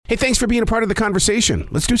Hey, thanks for being a part of the conversation.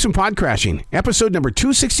 Let's do some pod crashing. Episode number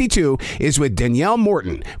 262 is with Danielle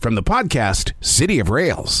Morton from the podcast City of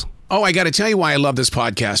Rails. Oh, I got to tell you why I love this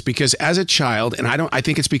podcast, because as a child, and I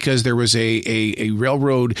think it's because there was a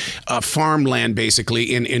railroad farmland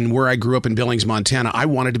basically in where I grew up in Billings, Montana. I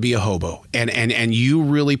wanted to be a hobo, and you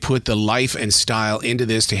really put the life and style into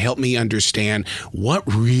this to help me understand what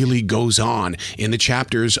really goes on in the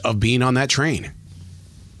chapters of being on that train.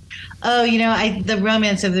 Oh, the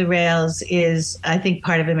romance of the rails is, I think,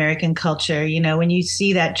 part of American culture. When you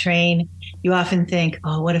see that train, you often think,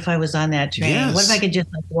 oh, what if I was on that train? Yes. What if I could just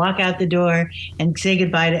walk out the door and say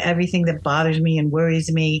goodbye to everything that bothers me and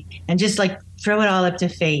worries me and just throw it all up to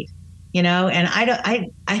fate, And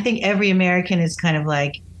I think every American is kind of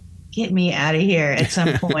like, get me out of here at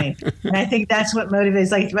some point. And I think that's what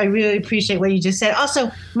motivates. I really appreciate what you just said. Also,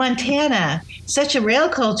 Montana, such a rail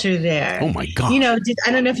culture there. Oh my God.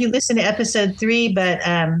 I don't know if you listened to episode 3, but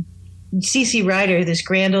CC Ryder, this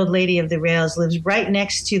grand old lady of the rails, lives right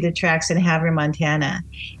next to the tracks in Havre, Montana.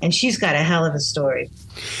 And she's got a hell of a story.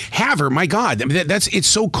 Havre, my God, I mean, it's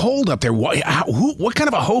so cold up there. What kind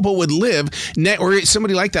of a hobo would live, or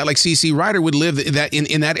somebody like that, like CC Ryder, would live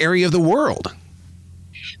in that area of the world?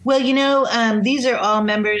 Well, these are all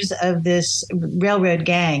members of this railroad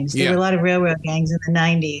gangs. There were a lot of railroad gangs in the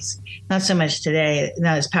 90s. Not so much today,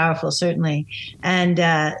 not as powerful, certainly. And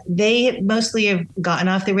they mostly have gotten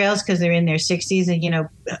off the rails because they're in their 60s. And,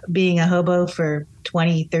 being a hobo for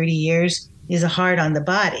 20, 30 years is hard on the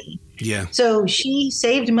body. Yeah. So she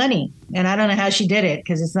saved money. And I don't know how she did it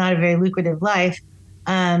because it's not a very lucrative life.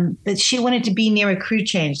 But she wanted to be near a crew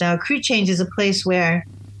change. Now, a crew change is a place where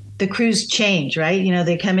the crews change, right?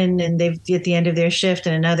 They come in and they've at the end of their shift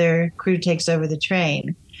and another crew takes over the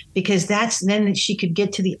train, because then she could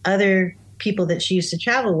get to the other people that she used to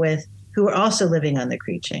travel with who were also living on the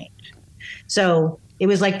crew change. So it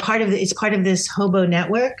was it's part of this hobo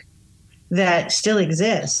network that still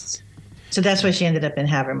exists. So that's why she ended up in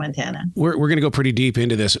Havre, Montana. We're going to go pretty deep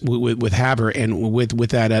into this with Havre and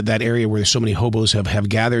with that area where so many hobos have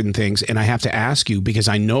gathered and things. And I have to ask you, because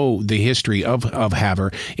I know the history of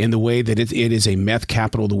Havre in the way that it is a meth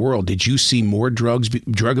capital of the world. Did you see more drug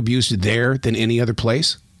abuse there than any other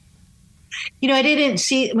place? I didn't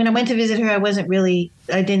see, when I went to visit her,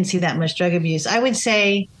 I didn't see that much drug abuse. I would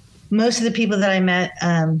say most of the people that I met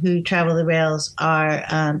who travel the rails are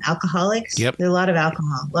alcoholics. Yep. There's a lot of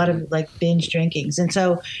alcohol, a lot of binge drinkings. And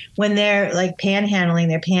so when they're panhandling,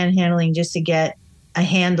 they're panhandling just to get a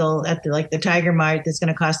handle at the Tiger Mart that's going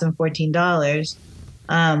to cost them $14.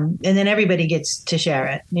 And then everybody gets to share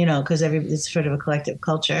it, because it's sort of a collective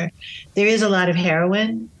culture. There is a lot of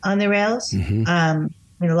heroin on the rails. Mm-hmm.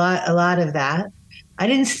 A lot of that. I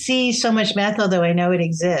didn't see so much meth, although I know it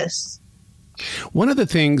exists. One of the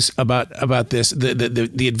things about this,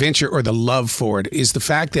 the adventure or the love for it, is the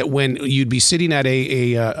fact that when you'd be sitting at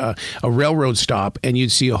a railroad stop and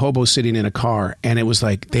you'd see a hobo sitting in a car, and it was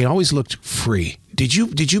like they always looked free. Did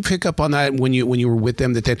you pick up on that when you were with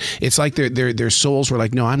them? That it's like their souls were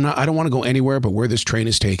like, no, I'm not. I don't want to go anywhere but where this train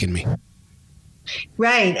is taking me.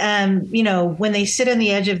 Right. When they sit on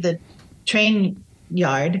the edge of the train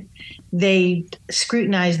yard, they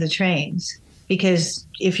scrutinize the trains. Because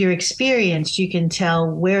if you're experienced, you can tell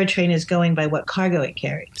where a train is going by what cargo it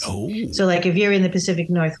carries. Oh. So if you're in the Pacific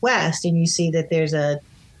Northwest and you see that there's a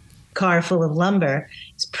car full of lumber,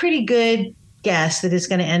 it's a pretty good guess that it's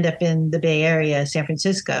going to end up in the Bay Area, San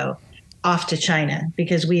Francisco, off to China,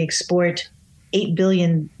 because we export $8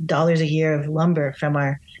 billion a year of lumber from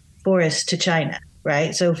our forests to China,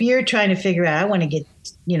 right? So if you're trying to figure out, I want to get,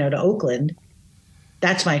 to Oakland,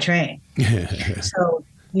 that's my train. So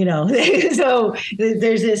there's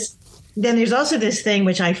this. Then there's also this thing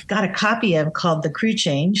which I've got a copy of called The Crew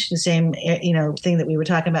Change, the same thing that we were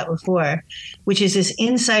talking about before, which is this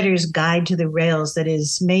insider's guide to the rails that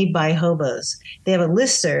is made by hobos. They have a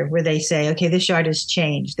listserv where they say, okay, this yard has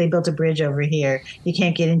changed. They built a bridge over here. You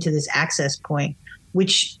can't get into this access point,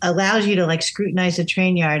 which allows you to scrutinize the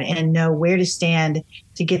train yard and know where to stand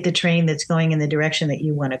to get the train that's going in the direction that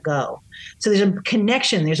you want to go. So there's a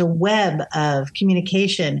connection, there's a web of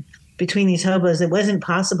communication between these hobos that wasn't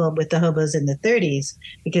possible with the hobos in the 30s,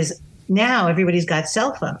 because now everybody's got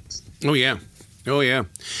cell phones. Oh, yeah.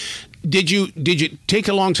 Did you take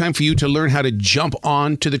a long time for you to learn how to jump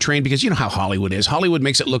on to the train? Because you know how Hollywood is. Hollywood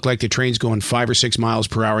makes it look like the train's going 5 or 6 miles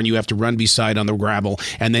per hour and you have to run beside on the gravel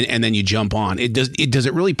and then you jump on. Does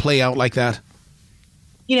it really play out like that?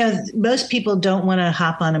 Most people don't want to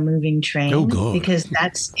hop on a moving train because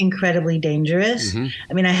that's incredibly dangerous. Mm-hmm.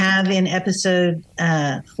 I mean, I have in episode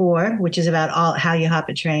 4, which is about how you hop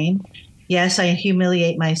a train, Yes, I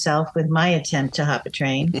humiliate myself with my attempt to hop a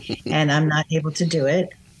train, and I'm not able to do it.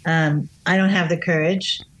 I don't have the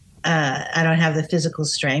courage. I don't have the physical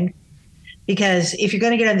strength. Because if you're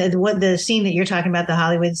going to get on the scene that you're talking about, the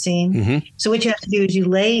Hollywood scene, so what you have to do is you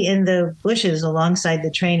lay in the bushes alongside the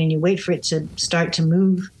train and you wait for it to start to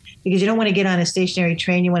move, because you don't want to get on a stationary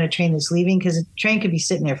train. You want a train that's leaving, because a train could be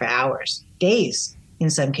sitting there for hours, days in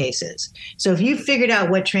some cases. So if you figured out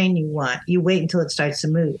what train you want, you wait until it starts to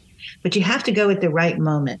move. But you have to go at the right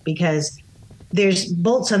moment, because there's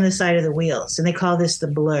bolts on the side of the wheels, and they call this the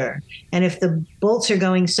blur. And if the bolts are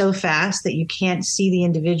going so fast that you can't see the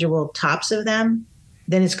individual tops of them,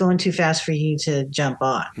 then it's going too fast for you to jump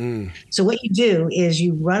on. So what you do is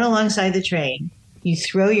you run alongside the train, you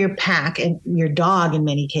throw your pack and your dog, in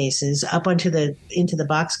many cases, up into the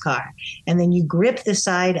boxcar, and then you grip the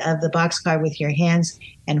side of the boxcar with your hands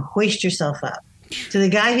and hoist yourself up. So the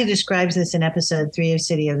guy who describes this in episode 3 of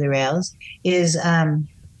City of the Rails is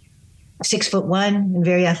 6'1" and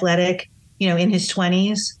very athletic, in his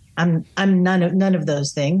 20s. I'm none of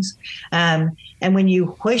those things. And when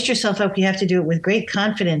you hoist yourself up, you have to do it with great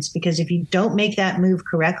confidence, because if you don't make that move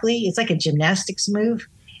correctly, it's like a gymnastics move.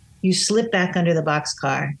 You slip back under the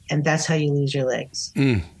boxcar, and that's how you lose your legs.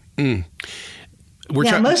 Most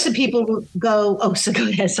of the people will go. Oh, so go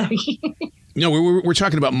ahead. Sorry. No, we're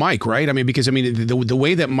talking about Mike, right? I mean, because the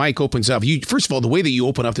way that Mike opens up, first of all, the way that you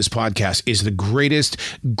open up this podcast is the greatest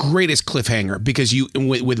cliffhanger, because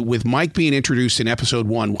with Mike being introduced in episode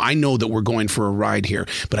 1, I know that we're going for a ride here,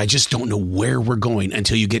 but I just don't know where we're going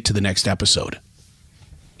until you get to the next episode.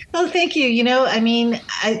 Oh, thank you.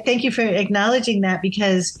 I thank you for acknowledging that,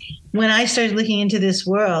 because when I started looking into this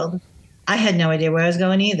world, I had no idea where I was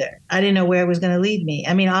going either. I didn't know where it was going to lead me.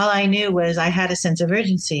 All I knew was I had a sense of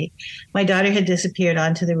urgency. My daughter had disappeared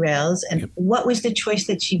onto the rails. And what was the choice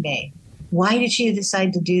that she made? Why did she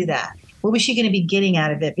decide to do that? What was she going to be getting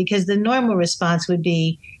out of it? Because the normal response would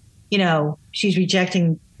be, she's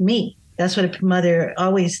rejecting me. That's what a mother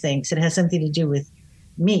always thinks. It has something to do with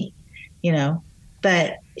me,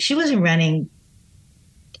 But she wasn't running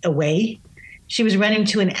away. She was running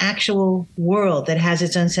to an actual world that has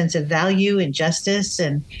its own sense of value and justice.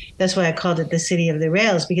 And that's why I called it the City of the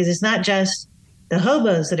Rails, because it's not just the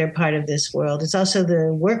hobos that are part of this world. It's also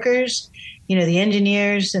the workers, the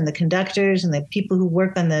engineers and the conductors and the people who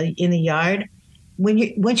work in the yard.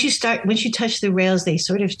 Once you touch the rails, they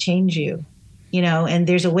sort of change you, and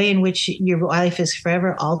there's a way in which your life is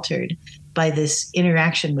forever altered by this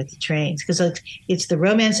interaction with the trains, because it's the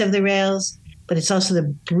romance of the rails, but it's also the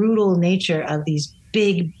brutal nature of these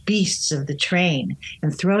big beasts of the train,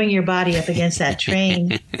 and throwing your body up against that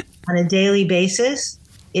train on a daily basis.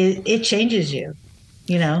 It changes you,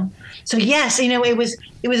 So yes, it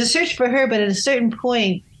was a search for her, but at a certain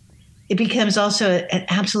point, it becomes also an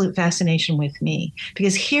absolute fascination with me,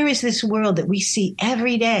 because here is this world that we see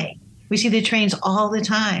every day. We see the trains all the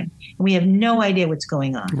time, and we have no idea what's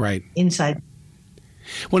going on inside.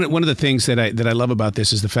 One of the things that I love about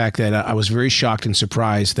this is the fact that I was very shocked and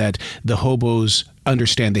surprised that the hobos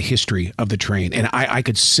understand the history of the train, and I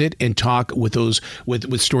could sit and talk with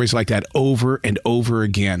stories like that over and over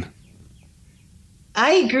again.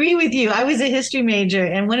 I agree with you. I was a history major,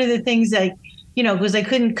 and one of the things that was I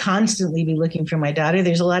couldn't constantly be looking for my daughter.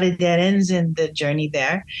 There's a lot of dead ends in the journey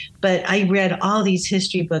there, but I read all these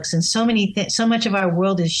history books, and so much of our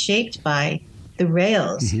world is shaped by the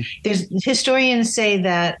rails. Historians say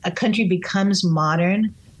that a country becomes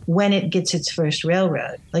modern when it gets its first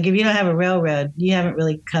railroad. Like if you don't have a railroad, you haven't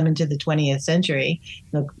really come into the 20th century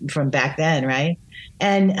from back then, right?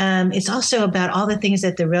 And it's also about all the things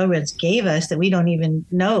that the railroads gave us that we don't even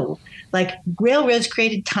know. Like railroads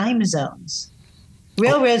created time zones.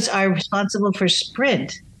 Railroads are responsible for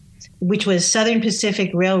Sprint, which was Southern Pacific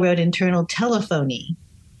Railroad internal telephony.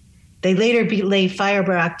 They later lay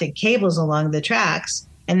fiber optic cables along the tracks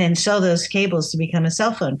and then sell those cables to become a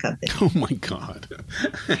cell phone company. Oh, my God.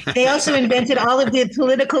 They also invented all of the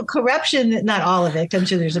political corruption, not all of it. I'm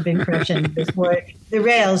sure there's been corruption before the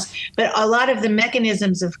rails, but a lot of the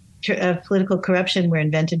mechanisms of political corruption were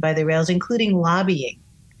invented by the rails, including lobbying.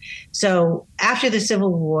 So after the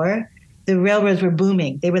Civil War, the railroads were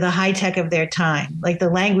booming. They were the high tech of their time. Like the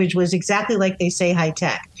language was exactly like they say high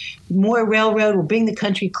tech. More railroad will bring the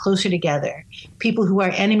country closer together. People who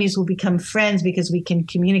are enemies will become friends because we can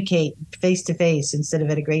communicate face to face instead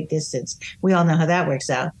of at a great distance. We all know how that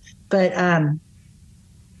works out. But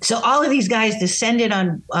so all of these guys descended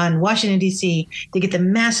on Washington, D.C. to get the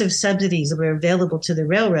massive subsidies that were available to the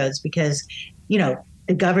railroads because,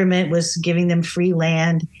 the government was giving them free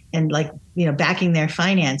land and backing their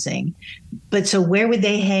financing. But so where would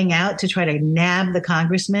they hang out to try to nab the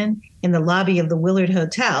congressman? In the lobby of the Willard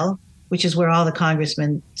Hotel, which is where all the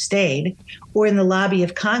congressmen stayed, or in the lobby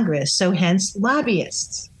of Congress. So hence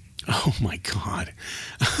lobbyists. Oh, my God.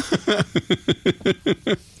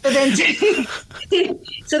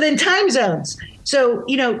 So then time zones. So,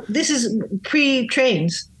 this is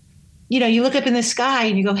pre-trains. You look up in the sky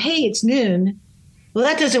and you go, hey, it's noon. Well,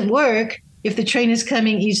 that doesn't work if the train is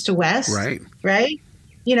coming east to west. Right. Right?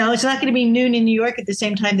 It's not going to be noon in New York at the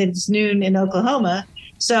same time that it's noon in Oklahoma.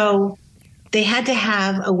 So they had to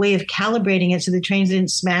have a way of calibrating it so the trains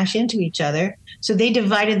didn't smash into each other. So they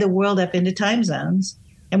divided the world up into time zones.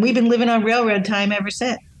 And we've been living on railroad time ever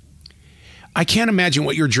since. I can't imagine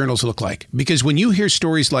what your journals look like, because when you hear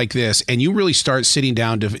stories like this and you really start sitting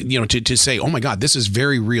down to say, oh, my God, this is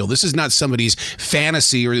very real. This is not somebody's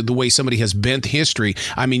fantasy or the way somebody has bent history.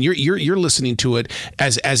 I mean, you're listening to it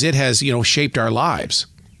as it has, shaped our lives.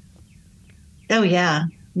 Oh, yeah.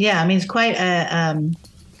 Yeah. I mean, it's quite a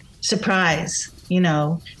surprise,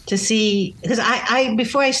 to see, because I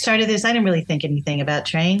before I started this, I didn't really think anything about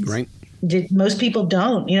trains. Right. Most people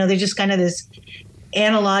don't. They're just kind of this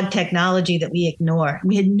analog technology that we ignore.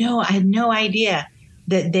 I had no idea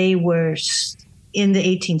that they were in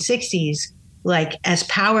the 1860s, like as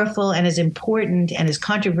powerful and as important and as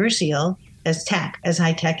controversial as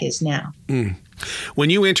high tech is now. Mm. When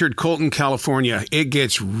you entered Colton, California, it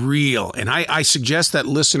gets real. And I suggest that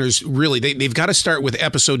listeners really, they've got to start with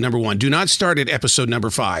episode number 1. Do not start at episode number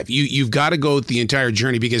 5. You've got to go the entire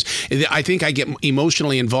journey, because I think I get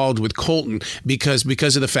emotionally involved with Colton because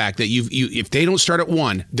of the fact that if they don't start at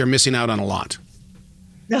 1, they're missing out on a lot.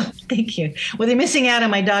 Oh, thank you. Well, they're missing out on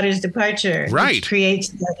my daughter's departure, right? Which creates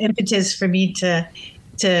the impetus for me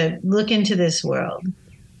to look into this world,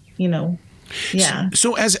 Yeah.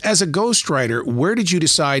 So as a ghostwriter, where did you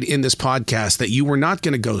decide in this podcast that you were not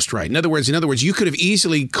going to ghostwrite? In other words, you could have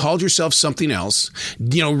easily called yourself something else,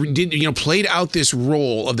 played out this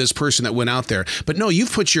role of this person that went out there. But no,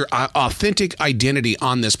 you've put your authentic identity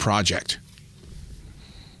on this project.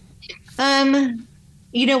 When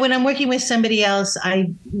I'm working with somebody else,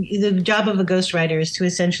 the job of a ghostwriter is to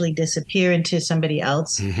essentially disappear into somebody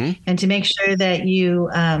else, mm-hmm. and to make sure that you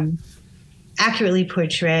accurately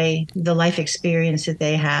portray the life experience that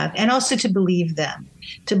they have, and also to believe them,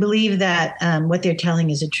 to believe that what they're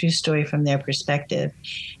telling is a true story from their perspective.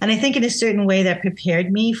 And I think in a certain way that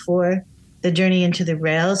prepared me for the journey into the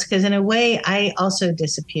rails, because in a way I also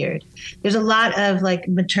disappeared. There's a lot of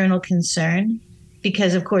maternal concern,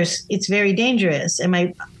 because of course it's very dangerous. And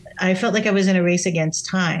I felt like I was in a race against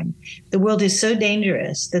time. The world is so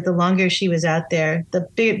dangerous that the longer she was out there, the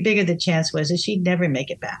bigger the chance was that she'd never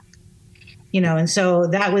make it back. And so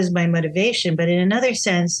that was my motivation. But in another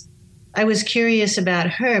sense, I was curious about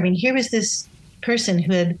her. I mean, here was this person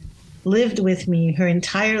who had lived with me her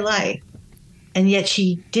entire life, and yet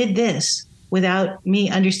she did this without me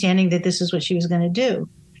understanding that this is what she was going to do,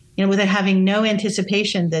 without having no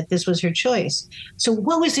anticipation that this was her choice. So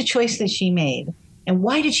what was the choice that she made? And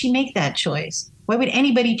why did she make that choice? Why would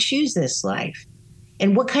anybody choose this life?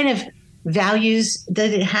 And what kind of values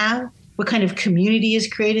does it have? What kind of community is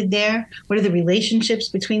created there? What are the relationships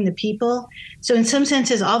between the people? So in some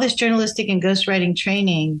senses, all this journalistic and ghostwriting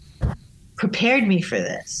training prepared me for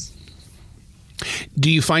this. Do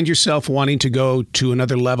you find yourself wanting to go to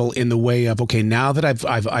another level in the way of, okay, now that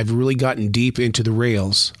I've really gotten deep into the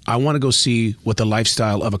rails, I want to go see what the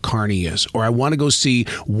lifestyle of a carny is, or I want to go see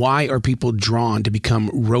why are people drawn to become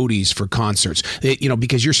roadies for concerts?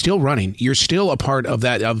 Because you're still running, you're still a part of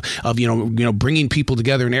that of bringing people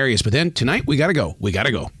together in areas. But then tonight we got to go.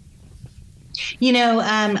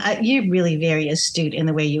 You're really very astute in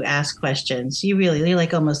the way you ask questions.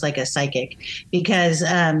 You're almost like a psychic, because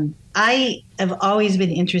I have always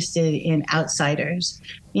been interested in outsiders,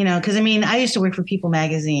 because I used to work for People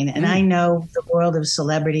magazine, and I know the world of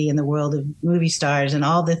celebrity and the world of movie stars and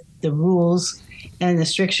all the rules and the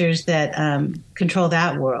strictures that control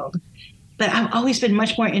that world. But I've always been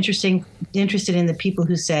much more interested in the people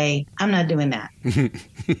who say, I'm not doing that.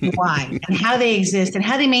 Why? And how they exist and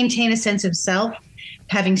how they maintain a sense of self,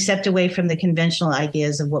 having stepped away from the conventional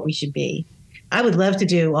ideas of what we should be. I would love to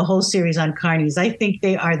do a whole series on carnies. I think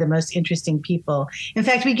they are the most interesting people. In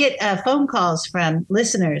fact, we get phone calls from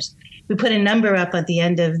listeners. We put a number up at the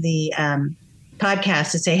end of the podcast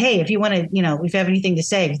to say, hey, if you want to, if you have anything to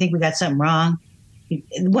say, if you think we got something wrong.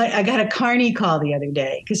 I got a carny call the other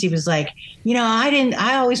day because he was like,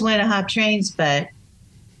 I always wanted to hop trains, but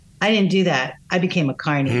I didn't do that. I became a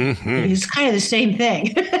carny. It's kind of the same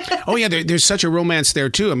thing. Oh yeah, there's such a romance there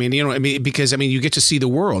too. I mean, because you get to see the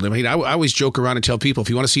world. I mean, I always joke around and tell people, if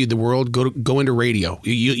you want to see the world, go into radio.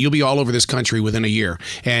 You'll be all over this country within a year,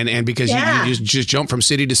 and because you just jump from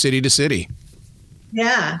city to city to city.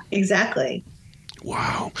 Yeah, exactly.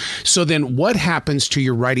 Wow. So then what happens to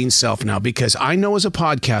your writing self now? Because I know as a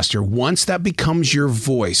podcaster, once that becomes your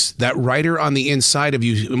voice, that writer on the inside of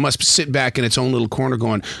you must sit back in its own little corner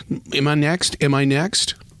going, am I next? Am I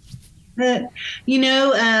next? There's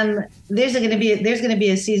going to be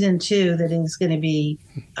a season 2 that is going to be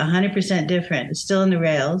 100% different. It's still in the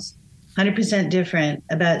rails, 100% different,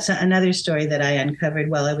 about another story that I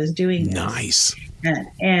uncovered while I was doing this. Nice.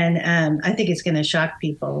 And I think it's going to shock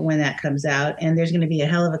people when that comes out. And there's going to be a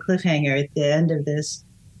hell of a cliffhanger at the end of this.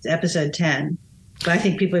 It's episode 10. But I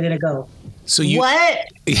think people are going to go, what?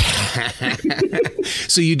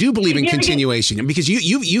 So you do believe in continuation, because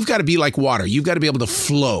you've got to be like water. You've got to be able to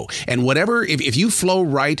flow. And whatever, if you flow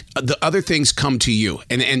right, the other things come to you.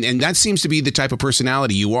 And that seems to be the type of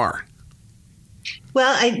personality you are.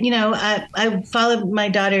 Well, I followed my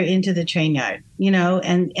daughter into the train yard,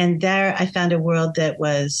 and there I found a world that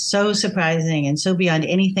was so surprising and so beyond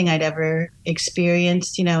anything I'd ever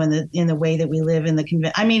experienced, in the way that we live in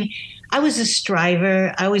the I was a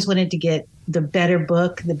striver. I always wanted to get the better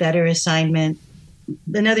book, the better assignment,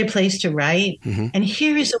 another place to write. Mm-hmm. And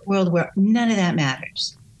here is a world where none of that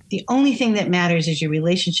matters. The only thing that matters is your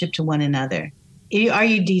relationship to one another. Are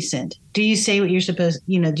you decent? Do you say what you're supposed,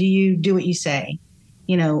 do you do what you say?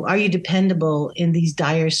 Are you dependable in these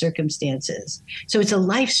dire circumstances? So it's a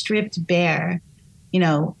life stripped bare,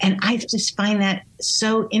 and I just find that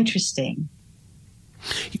so interesting.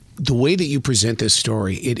 The way that you present this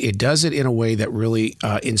story, it does it in a way that really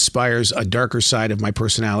inspires a darker side of my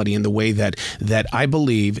personality, in the way that I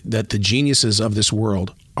believe that the geniuses of this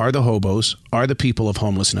world are the hobos, are the people of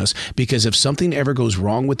homelessness, because if something ever goes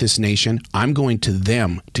wrong with this nation, I'm going to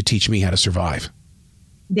them to teach me how to survive.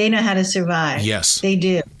 They know how to survive. Yes. They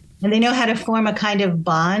do. And they know how to form a kind of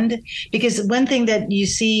bond, because one thing that you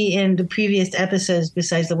see in the previous episodes,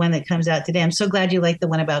 besides the one that comes out today, I'm so glad you like the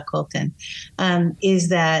one about Colton, is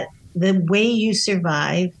that the way you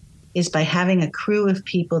survive is by having a crew of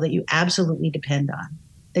people that you absolutely depend on,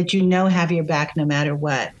 that have your back no matter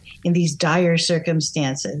what in these dire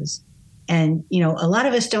circumstances. And, a lot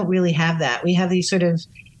of us don't really have that. We have these sort of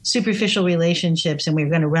superficial relationships, and we're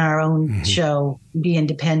going to run our own show, be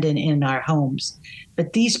independent in our homes.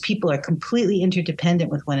 But these people are completely interdependent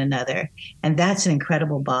with one another, and that's an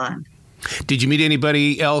incredible bond. Did you meet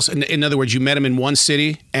anybody else? In other words, you met him in one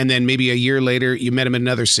city, and then maybe a year later, you met him in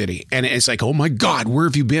another city. And it's like, oh my God, where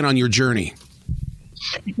have you been on your journey?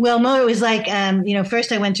 Well, Mo, it was like,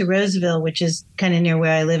 first I went to Roseville, which is kind of near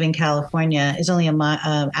where I live in California. It's only an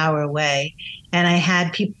hour away. And I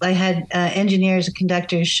had engineers and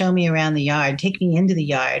conductors show me around the yard, take me into the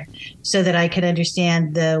yard, so that I could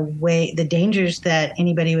understand the dangers that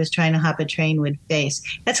anybody who was trying to hop a train would face.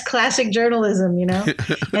 That's classic journalism,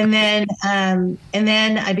 And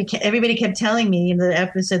then everybody kept telling me in the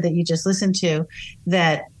episode that you just listened to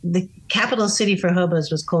that the capital city for hobos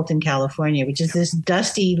was Colton, California, which is this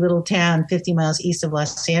dusty little town 50 miles east of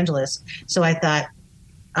Los Angeles. So I thought,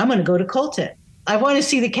 I'm going to go to Colton. I want to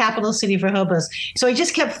see the capital city for hobos. So I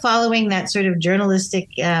just kept following that sort of journalistic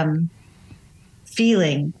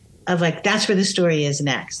feeling of like, that's where the story is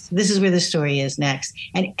next. This is where the story is next.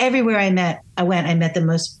 And everywhere I went, I met the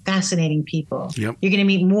most fascinating people. Yep. You're going to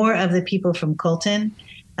meet more of the people from Colton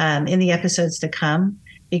in the episodes to come,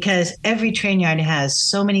 because every train yard has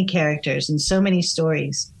so many characters and so many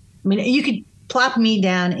stories. I mean, you could plop me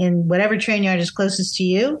down in whatever train yard is closest to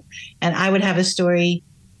you, and I would have a story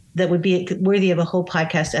that would be worthy of a whole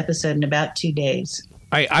podcast episode in about 2 days.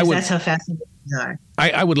 That's how fascinating they are.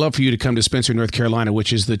 I would love for you to come to Spencer, North Carolina,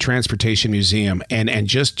 which is the Transportation Museum, and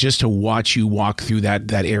just to watch you walk through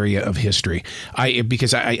that area of history.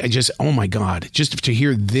 Because I just, oh my God, just to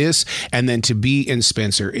hear this and then to be in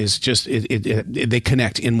Spencer is just, they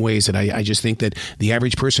connect in ways that I just think that the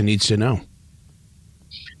average person needs to know.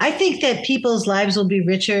 I think that people's lives will be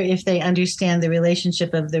richer if they understand the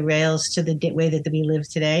relationship of the rails to the way that we live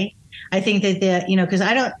today. I think that because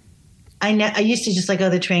I used to just like, oh,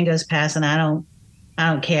 the train goes past and I don't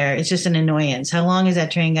care. It's just an annoyance. How long is that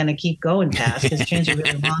train going to keep going past? Because trains are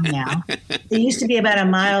really long now. They used to be about a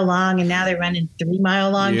mile long, and now they're running 3 mile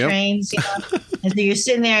long trains. And so you're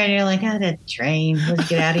sitting there and you're like, oh, that train, let's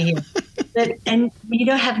get out of here. And you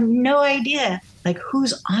don't have no idea like,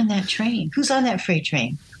 who's on that train? Who's on that freight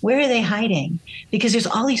train? Where are they hiding? Because there's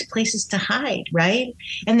all these places to hide, right?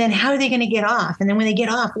 And then how are they going to get off? And then when they get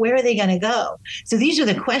off, where are they going to go? So these are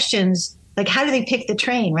the questions, like, how do they pick the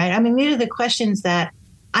train, right? I mean, these are the questions that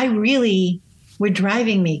I really were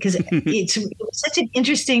driving me, because it's such an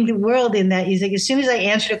interesting world in that like, as soon as I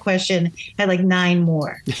answered a question, I had like 9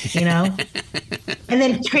 more, you know? And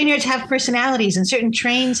then trainers have personalities, and certain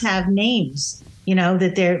trains have names, you know,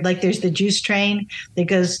 that they're like, there's the juice train that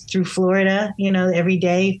goes through Florida, you know, every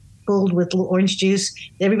day, filled with orange juice.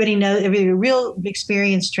 Everybody knows, every real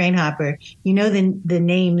experienced train hopper, you know, the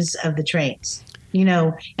names of the trains, you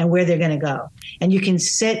know, and where they're going to go. And you can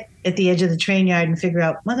sit at the edge of the train yard and figure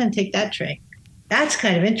out, well, I'm going to take that train. That's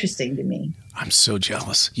kind of interesting to me. I'm so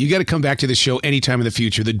jealous. You got to come back to the show anytime in the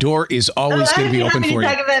future. The door is always going to be open for you.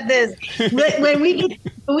 Talk about this. When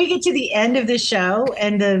we get to the end of the show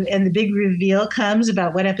and the big reveal comes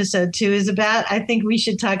about what episode 2 is about, I think we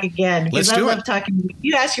should talk again, because I love talking to you.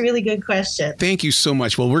 You asked a really good question. Thank you so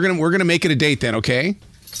much. Well, we're gonna make it a date then, okay?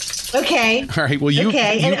 Okay. All right. Well,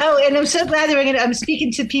 and I'm so glad that I'm speaking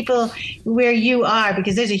to people where you are,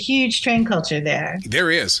 because there's a huge train culture there. There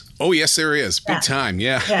is. Oh, yes, there is. Big time.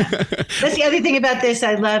 Yeah. That's the other thing about this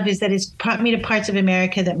I love, is that it's brought me to parts of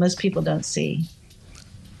America that most people don't see.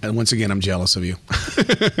 And once again, I'm jealous of you.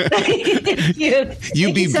 Thank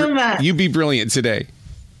you so much. You be brilliant today.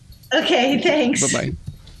 Okay. Thanks. Bye-bye.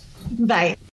 Bye.